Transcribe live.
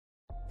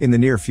In the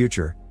near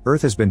future,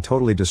 Earth has been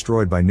totally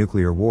destroyed by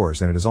nuclear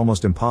wars and it is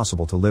almost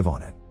impossible to live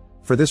on it.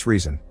 For this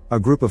reason, a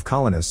group of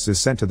colonists is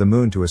sent to the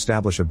moon to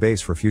establish a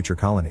base for future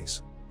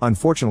colonies.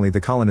 Unfortunately,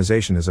 the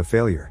colonization is a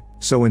failure,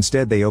 so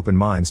instead they open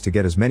mines to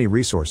get as many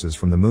resources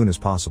from the moon as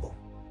possible.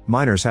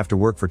 Miners have to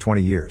work for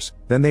 20 years,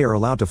 then they are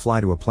allowed to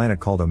fly to a planet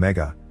called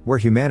Omega, where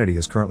humanity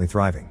is currently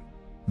thriving.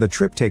 The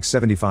trip takes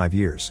 75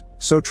 years,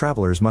 so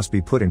travelers must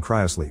be put in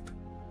cryosleep.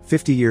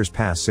 50 years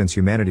pass since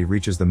humanity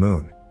reaches the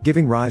moon,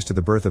 giving rise to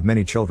the birth of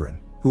many children,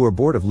 who are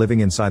bored of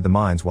living inside the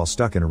mines while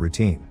stuck in a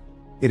routine.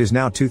 It is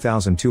now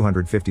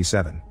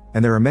 2257,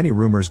 and there are many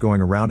rumors going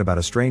around about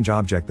a strange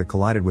object that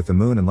collided with the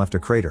moon and left a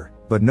crater,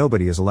 but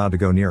nobody is allowed to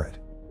go near it.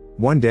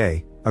 One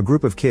day, a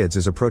group of kids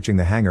is approaching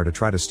the hangar to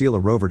try to steal a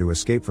rover to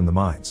escape from the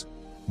mines.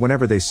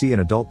 Whenever they see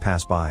an adult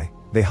pass by,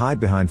 they hide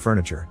behind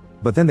furniture,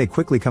 but then they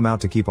quickly come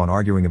out to keep on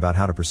arguing about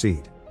how to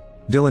proceed.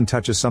 Dylan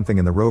touches something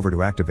in the rover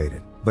to activate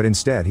it, but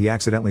instead he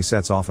accidentally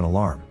sets off an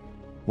alarm.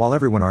 While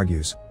everyone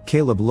argues,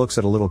 Caleb looks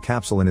at a little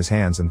capsule in his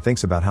hands and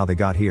thinks about how they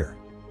got here.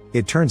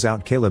 It turns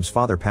out Caleb's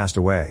father passed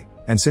away,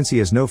 and since he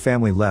has no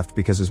family left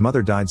because his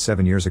mother died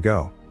 7 years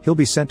ago, he'll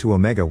be sent to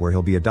Omega where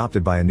he'll be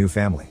adopted by a new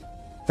family.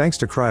 Thanks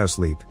to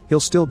cryosleep,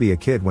 he'll still be a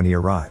kid when he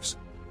arrives.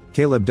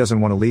 Caleb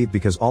doesn't want to leave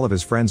because all of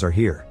his friends are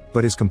here,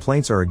 but his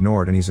complaints are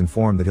ignored and he's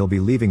informed that he'll be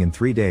leaving in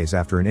 3 days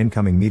after an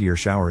incoming meteor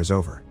shower is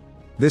over.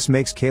 This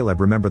makes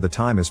Caleb remember the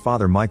time his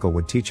father Michael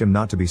would teach him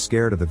not to be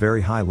scared of the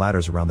very high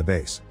ladders around the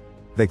base.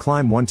 They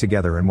climb one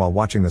together, and while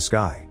watching the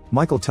sky,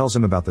 Michael tells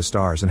him about the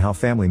stars and how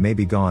family may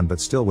be gone but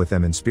still with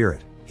them in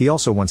spirit. He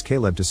also wants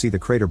Caleb to see the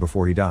crater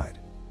before he died.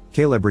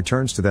 Caleb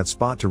returns to that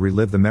spot to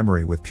relive the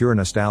memory with pure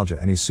nostalgia,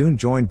 and he's soon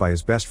joined by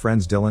his best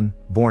friends Dylan,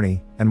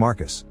 Borny, and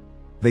Marcus.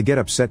 They get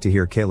upset to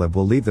hear Caleb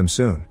will leave them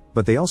soon,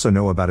 but they also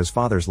know about his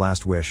father's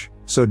last wish,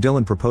 so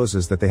Dylan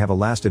proposes that they have a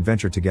last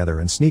adventure together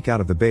and sneak out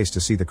of the base to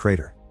see the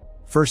crater.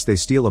 First they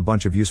steal a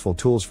bunch of useful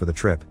tools for the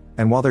trip,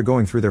 and while they're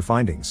going through their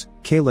findings,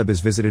 Caleb is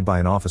visited by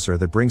an officer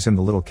that brings him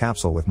the little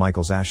capsule with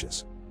Michael's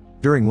ashes.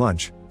 During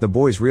lunch, the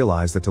boys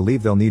realize that to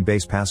leave they'll need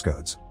base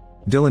passcodes.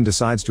 Dylan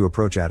decides to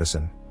approach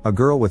Addison, a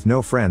girl with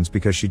no friends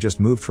because she just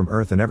moved from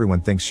Earth and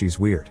everyone thinks she's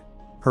weird.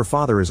 Her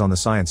father is on the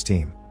science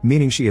team,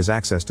 meaning she has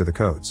access to the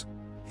codes.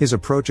 His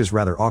approach is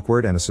rather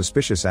awkward and a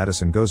suspicious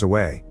Addison goes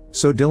away,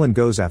 so Dylan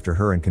goes after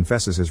her and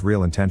confesses his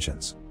real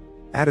intentions.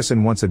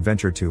 Addison wants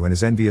adventure too and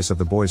is envious of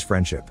the boys'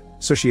 friendship,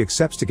 so she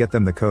accepts to get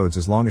them the codes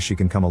as long as she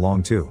can come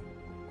along too.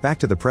 Back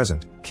to the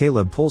present,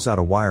 Caleb pulls out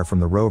a wire from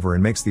the rover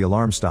and makes the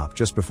alarm stop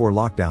just before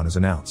lockdown is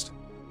announced.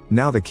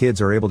 Now the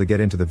kids are able to get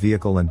into the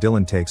vehicle and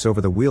Dylan takes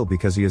over the wheel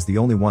because he is the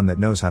only one that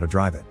knows how to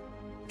drive it.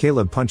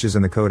 Caleb punches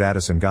in the code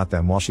Addison got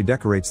them while she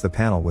decorates the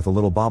panel with a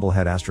little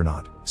bobblehead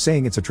astronaut,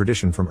 saying it's a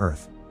tradition from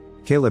Earth.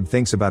 Caleb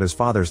thinks about his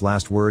father's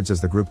last words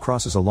as the group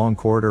crosses a long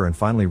corridor and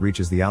finally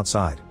reaches the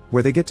outside,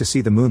 where they get to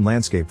see the moon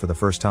landscape for the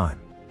first time.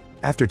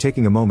 After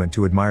taking a moment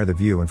to admire the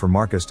view and for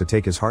Marcus to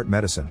take his heart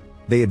medicine,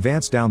 they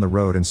advance down the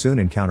road and soon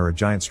encounter a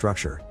giant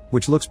structure,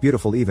 which looks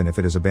beautiful even if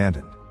it is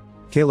abandoned.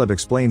 Caleb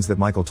explains that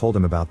Michael told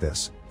him about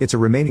this. It's a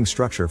remaining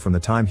structure from the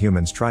time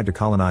humans tried to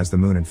colonize the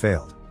moon and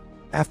failed.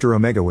 After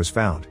Omega was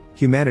found,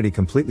 humanity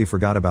completely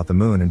forgot about the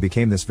moon and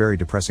became this very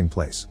depressing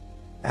place.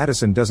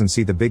 Addison doesn't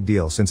see the big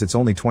deal since it's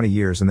only 20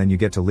 years and then you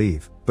get to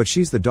leave, but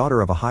she's the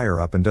daughter of a higher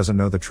up and doesn't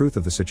know the truth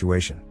of the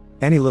situation.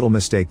 Any little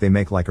mistake they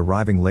make, like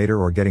arriving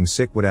later or getting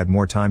sick, would add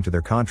more time to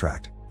their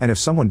contract, and if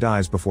someone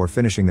dies before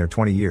finishing their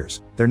 20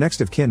 years, their next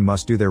of kin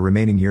must do their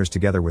remaining years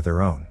together with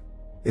their own.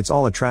 It's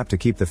all a trap to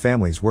keep the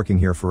families working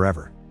here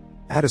forever.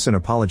 Addison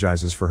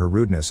apologizes for her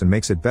rudeness and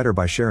makes it better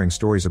by sharing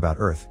stories about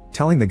Earth,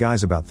 telling the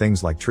guys about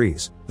things like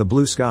trees, the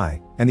blue sky,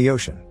 and the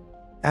ocean.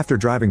 After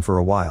driving for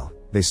a while,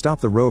 they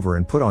stop the rover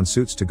and put on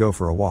suits to go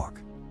for a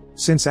walk.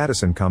 Since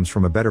Addison comes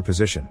from a better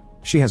position,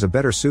 she has a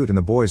better suit and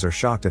the boys are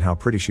shocked at how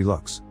pretty she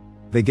looks.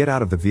 They get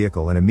out of the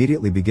vehicle and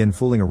immediately begin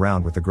fooling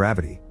around with the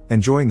gravity,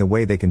 enjoying the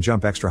way they can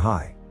jump extra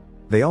high.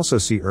 They also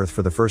see Earth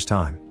for the first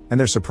time, and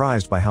they're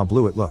surprised by how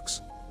blue it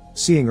looks.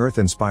 Seeing Earth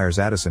inspires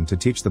Addison to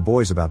teach the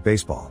boys about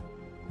baseball.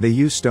 They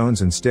use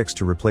stones and sticks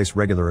to replace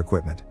regular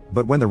equipment,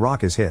 but when the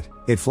rock is hit,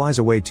 it flies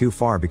away too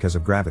far because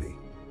of gravity.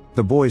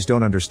 The boys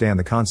don't understand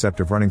the concept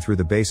of running through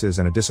the bases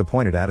and a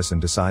disappointed Addison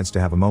decides to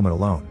have a moment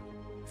alone.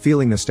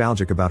 Feeling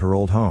nostalgic about her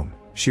old home,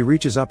 she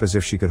reaches up as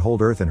if she could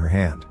hold Earth in her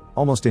hand,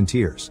 almost in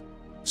tears.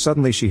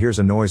 Suddenly she hears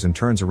a noise and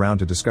turns around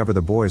to discover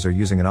the boys are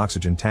using an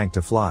oxygen tank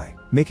to fly,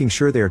 making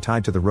sure they are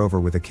tied to the rover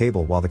with a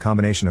cable while the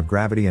combination of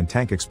gravity and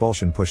tank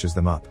expulsion pushes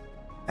them up.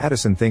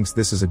 Addison thinks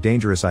this is a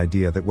dangerous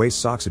idea that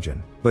wastes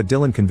oxygen, but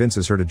Dylan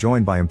convinces her to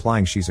join by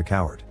implying she's a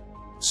coward.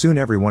 Soon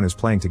everyone is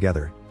playing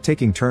together,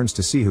 taking turns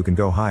to see who can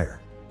go higher.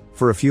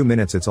 For a few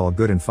minutes it's all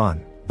good and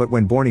fun, but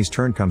when Borny's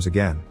turn comes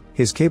again,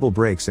 his cable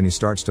breaks and he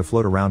starts to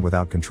float around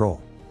without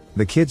control.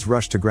 The kids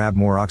rush to grab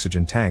more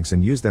oxygen tanks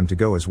and use them to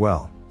go as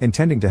well,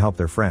 intending to help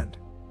their friend.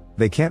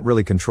 They can't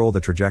really control the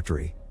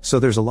trajectory, so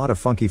there's a lot of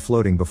funky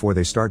floating before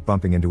they start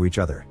bumping into each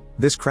other.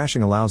 This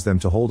crashing allows them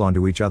to hold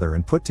onto each other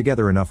and put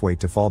together enough weight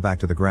to fall back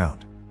to the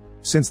ground.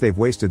 Since they've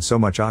wasted so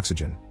much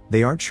oxygen,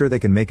 they aren't sure they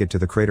can make it to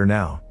the crater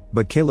now,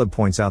 but Caleb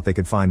points out they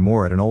could find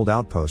more at an old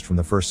outpost from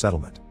the first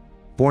settlement.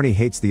 Borny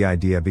hates the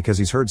idea because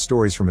he's heard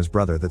stories from his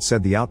brother that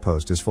said the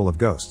outpost is full of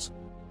ghosts.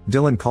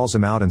 Dylan calls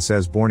him out and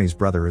says Borny's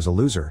brother is a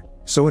loser,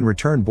 so in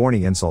return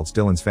Borny insults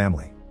Dylan's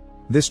family.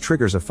 This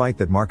triggers a fight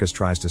that Marcus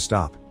tries to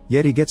stop,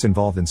 yet he gets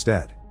involved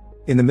instead.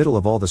 In the middle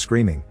of all the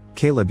screaming,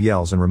 Caleb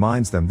yells and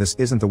reminds them this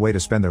isn't the way to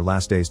spend their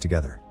last days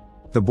together.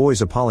 The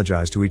boys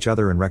apologize to each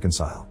other and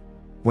reconcile.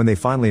 When they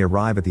finally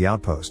arrive at the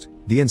outpost,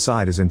 the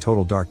inside is in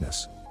total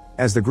darkness.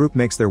 As the group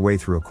makes their way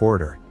through a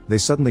corridor, they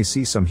suddenly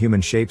see some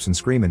human shapes and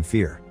scream in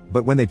fear,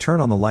 but when they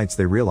turn on the lights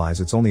they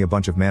realize it's only a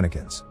bunch of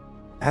mannequins.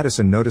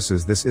 Addison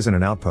notices this isn't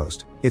an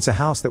outpost, it's a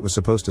house that was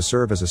supposed to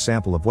serve as a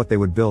sample of what they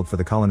would build for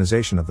the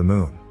colonization of the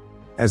moon.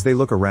 As they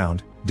look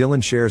around,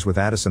 Dylan shares with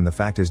Addison the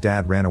fact his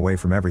dad ran away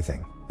from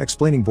everything,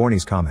 explaining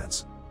Borny's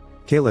comments.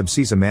 Caleb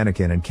sees a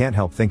mannequin and can't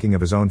help thinking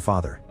of his own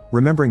father,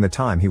 remembering the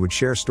time he would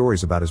share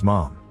stories about his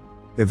mom.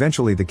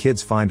 Eventually the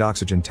kids find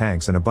oxygen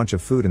tanks and a bunch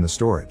of food in the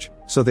storage,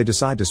 so they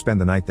decide to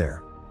spend the night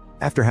there.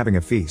 After having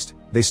a feast,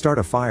 they start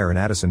a fire and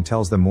Addison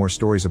tells them more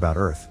stories about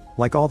Earth,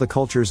 like all the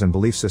cultures and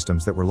belief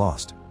systems that were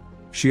lost.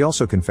 She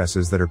also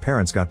confesses that her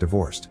parents got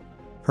divorced.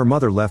 Her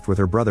mother left with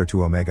her brother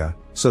to Omega,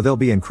 so they'll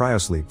be in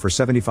cryosleep for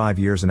 75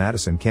 years and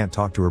Addison can't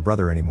talk to her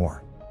brother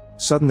anymore.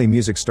 Suddenly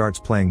music starts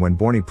playing when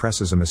Borny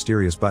presses a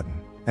mysterious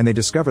button, and they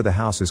discover the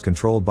house is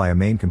controlled by a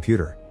main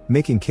computer,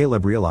 making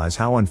Caleb realize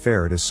how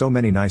unfair it is so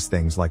many nice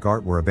things like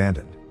art were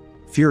abandoned.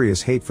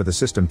 Furious hate for the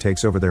system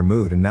takes over their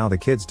mood and now the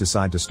kids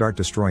decide to start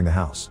destroying the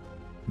house.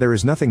 There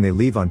is nothing they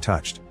leave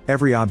untouched,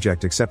 every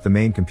object except the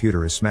main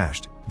computer is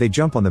smashed, they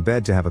jump on the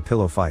bed to have a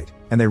pillow fight,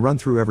 and they run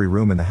through every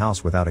room in the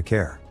house without a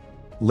care.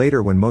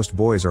 Later when most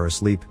boys are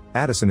asleep,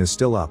 Addison is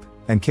still up,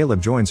 and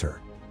Caleb joins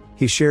her.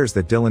 He shares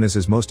that Dylan is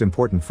his most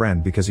important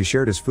friend because he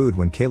shared his food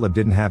when Caleb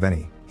didn't have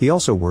any. He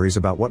also worries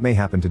about what may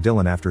happen to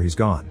Dylan after he's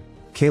gone.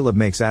 Caleb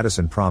makes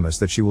Addison promise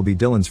that she will be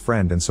Dylan's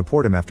friend and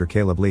support him after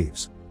Caleb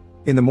leaves.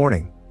 In the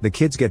morning, the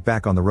kids get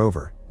back on the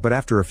rover, but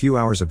after a few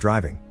hours of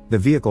driving, the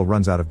vehicle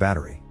runs out of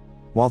battery.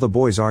 While the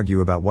boys argue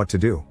about what to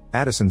do,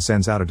 Addison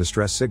sends out a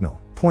distress signal,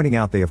 pointing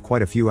out they have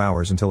quite a few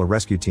hours until a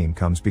rescue team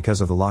comes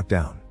because of the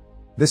lockdown.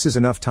 This is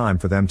enough time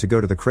for them to go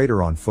to the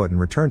crater on foot and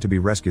return to be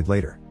rescued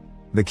later.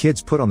 The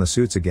kids put on the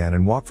suits again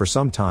and walk for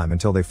some time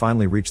until they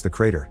finally reach the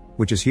crater,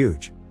 which is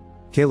huge.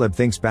 Caleb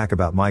thinks back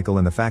about Michael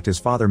and the fact his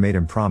father made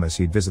him promise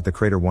he'd visit the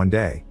crater one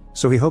day,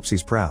 so he hopes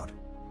he's proud.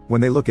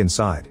 When they look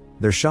inside,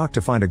 they're shocked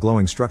to find a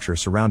glowing structure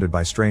surrounded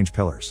by strange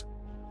pillars.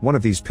 One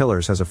of these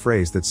pillars has a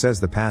phrase that says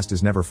the past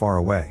is never far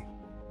away.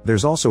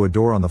 There's also a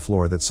door on the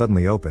floor that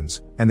suddenly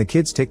opens, and the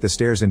kids take the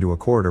stairs into a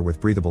corridor with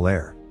breathable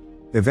air.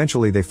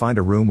 Eventually they find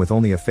a room with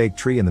only a fake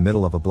tree in the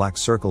middle of a black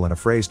circle and a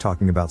phrase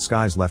talking about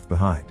skies left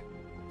behind.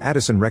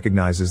 Addison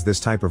recognizes this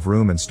type of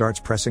room and starts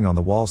pressing on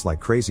the walls like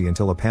crazy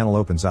until a panel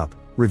opens up,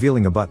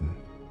 revealing a button.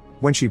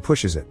 When she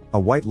pushes it, a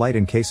white light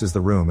encases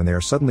the room and they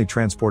are suddenly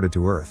transported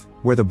to Earth,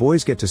 where the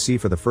boys get to see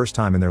for the first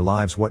time in their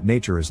lives what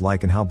nature is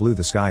like and how blue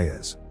the sky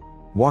is.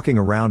 Walking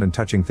around and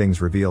touching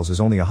things reveals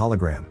is only a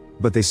hologram,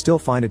 but they still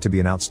find it to be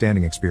an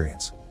outstanding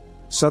experience.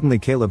 Suddenly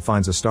Caleb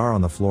finds a star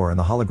on the floor and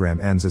the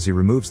hologram ends as he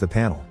removes the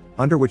panel,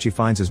 under which he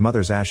finds his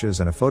mother's ashes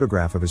and a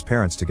photograph of his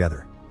parents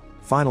together.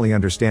 Finally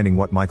understanding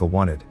what Michael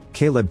wanted,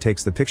 Caleb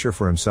takes the picture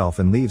for himself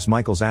and leaves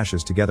Michael's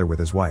ashes together with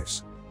his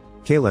wife's.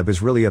 Caleb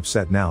is really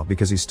upset now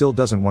because he still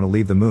doesn't want to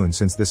leave the moon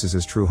since this is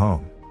his true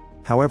home.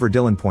 However,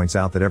 Dylan points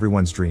out that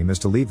everyone's dream is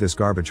to leave this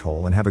garbage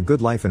hole and have a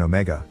good life in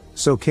Omega,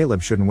 so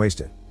Caleb shouldn't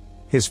waste it.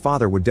 His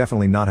father would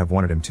definitely not have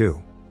wanted him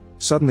to.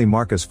 Suddenly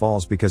Marcus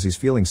falls because he's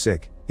feeling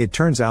sick. It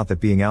turns out that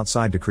being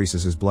outside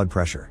decreases his blood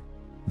pressure.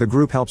 The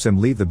group helps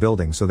him leave the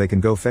building so they can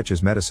go fetch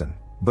his medicine,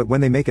 but when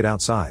they make it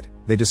outside,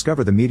 they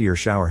discover the meteor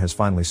shower has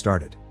finally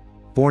started.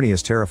 Borny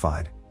is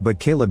terrified, but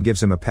Caleb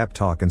gives him a pep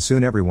talk and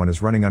soon everyone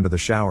is running under the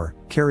shower,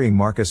 carrying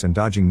Marcus and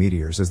dodging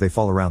meteors as they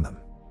fall around them.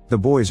 The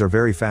boys are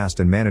very fast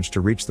and manage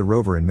to reach the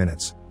rover in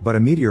minutes, but a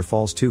meteor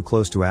falls too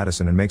close to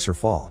Addison and makes her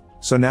fall,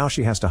 so now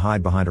she has to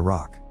hide behind a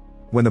rock.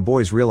 When the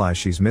boys realize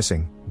she's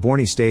missing,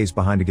 Borny stays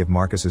behind to give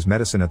Marcus his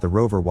medicine at the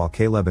rover while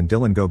Caleb and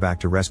Dylan go back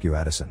to rescue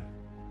Addison.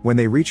 When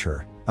they reach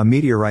her, a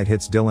meteorite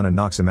hits Dylan and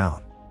knocks him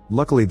out.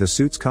 Luckily the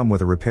suits come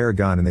with a repair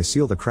gun and they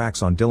seal the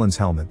cracks on Dylan's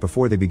helmet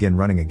before they begin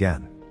running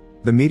again.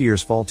 The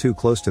meteors fall too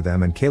close to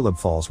them and Caleb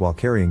falls while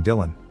carrying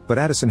Dylan, but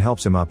Addison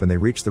helps him up and they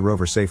reach the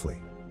rover safely.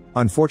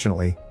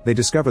 Unfortunately, they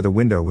discover the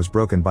window was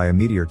broken by a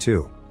meteor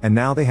too, and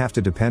now they have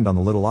to depend on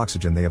the little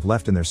oxygen they have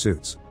left in their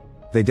suits.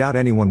 They doubt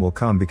anyone will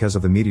come because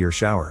of the meteor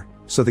shower,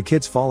 so the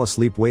kids fall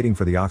asleep waiting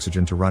for the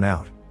oxygen to run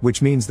out,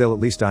 which means they'll at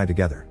least die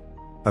together.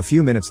 A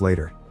few minutes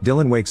later,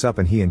 Dylan wakes up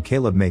and he and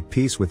Caleb make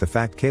peace with the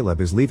fact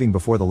Caleb is leaving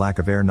before the lack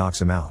of air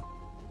knocks him out.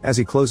 As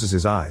he closes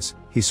his eyes,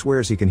 he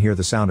swears he can hear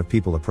the sound of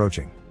people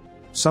approaching.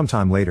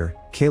 Sometime later,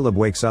 Caleb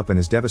wakes up and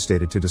is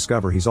devastated to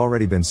discover he's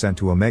already been sent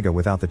to Omega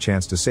without the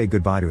chance to say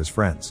goodbye to his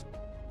friends.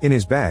 In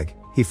his bag,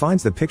 he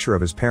finds the picture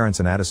of his parents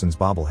and Addison's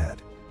bobblehead.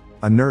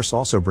 A nurse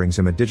also brings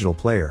him a digital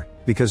player,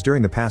 because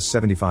during the past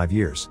 75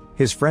 years,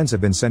 his friends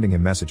have been sending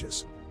him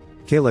messages.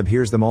 Caleb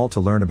hears them all to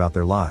learn about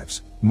their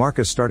lives.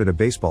 Marcus started a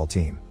baseball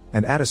team,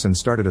 and Addison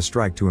started a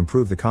strike to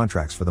improve the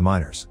contracts for the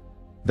miners.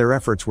 Their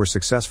efforts were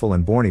successful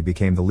and Borney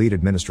became the lead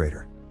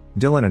administrator.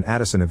 Dylan and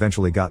Addison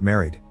eventually got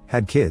married,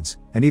 had kids,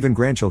 and even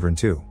grandchildren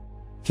too.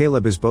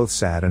 Caleb is both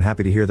sad and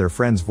happy to hear their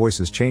friends'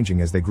 voices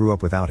changing as they grew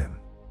up without him.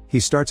 He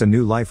starts a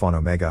new life on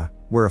Omega,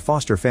 where a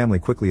foster family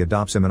quickly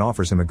adopts him and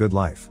offers him a good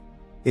life.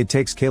 It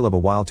takes Caleb a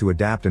while to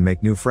adapt and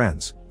make new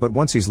friends, but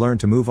once he's learned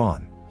to move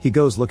on, he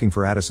goes looking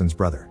for Addison's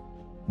brother.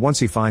 Once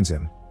he finds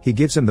him, he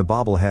gives him the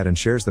bobblehead and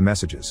shares the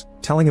messages,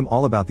 telling him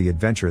all about the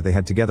adventure they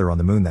had together on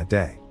the moon that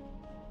day.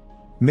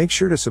 Make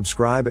sure to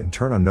subscribe and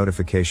turn on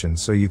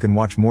notifications so you can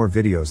watch more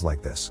videos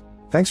like this.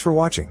 Thanks for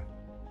watching.